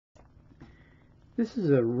This is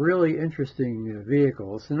a really interesting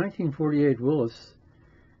vehicle. It's a 1948 Willys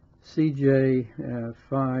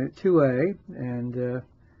CJ2A and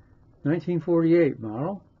 1948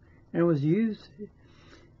 model, and it was used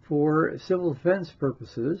for civil defense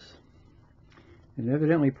purposes, and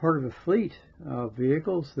evidently part of a fleet of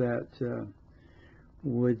vehicles that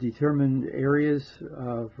would determine areas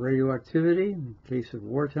of radioactivity in case of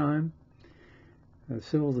wartime.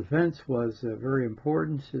 Civil defense was very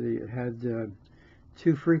important. It had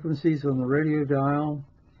two frequencies on the radio dial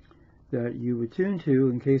that you would tune to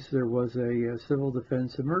in case there was a civil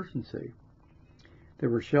defense emergency. There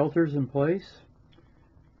were shelters in place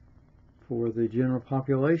for the general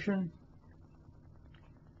population.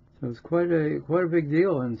 So it's quite a big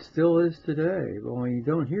deal, and still is today. Only you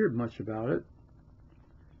don't hear much about it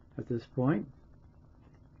at this point.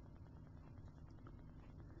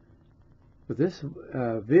 But this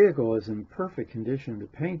vehicle is in perfect condition. The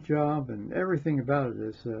paint job and everything about it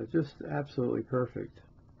is just absolutely perfect.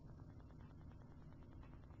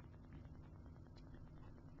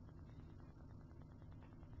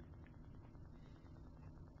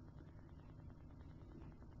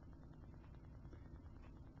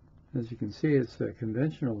 As you can see, it's a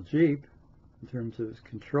conventional Jeep in terms of its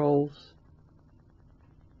controls.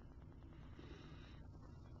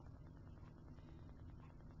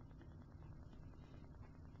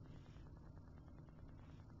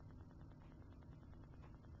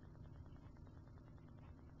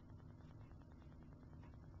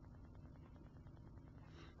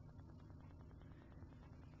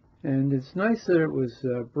 And it's nice that it was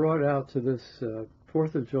brought out to this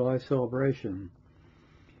 4th of July celebration,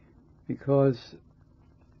 because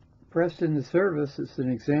pressed into service, it's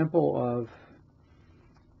an example of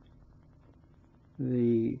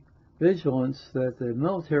the vigilance that the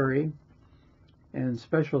military and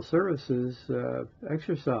special services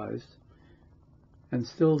exercised and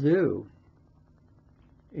still do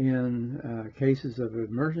in cases of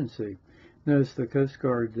emergency. Notice the Coast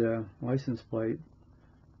Guard license plate,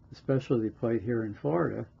 especially the plate here in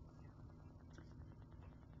Florida,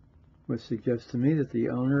 which suggests to me that the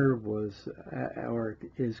owner was or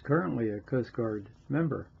is currently a Coast Guard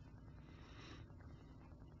member.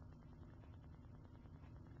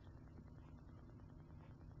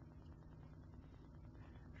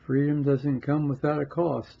 Freedom doesn't come without a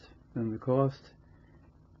cost, and the cost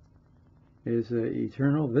is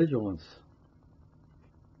eternal vigilance.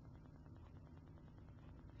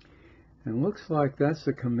 And looks like that's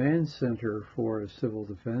the command center for civil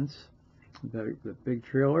defense, the big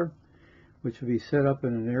trailer, which would be set up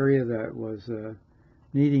in an area that was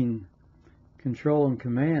needing control and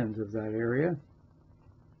command of that area.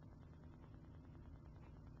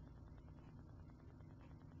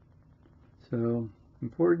 So,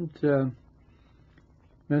 important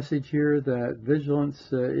message here that vigilance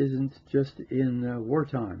isn't just in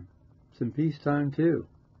wartime, it's in peacetime too.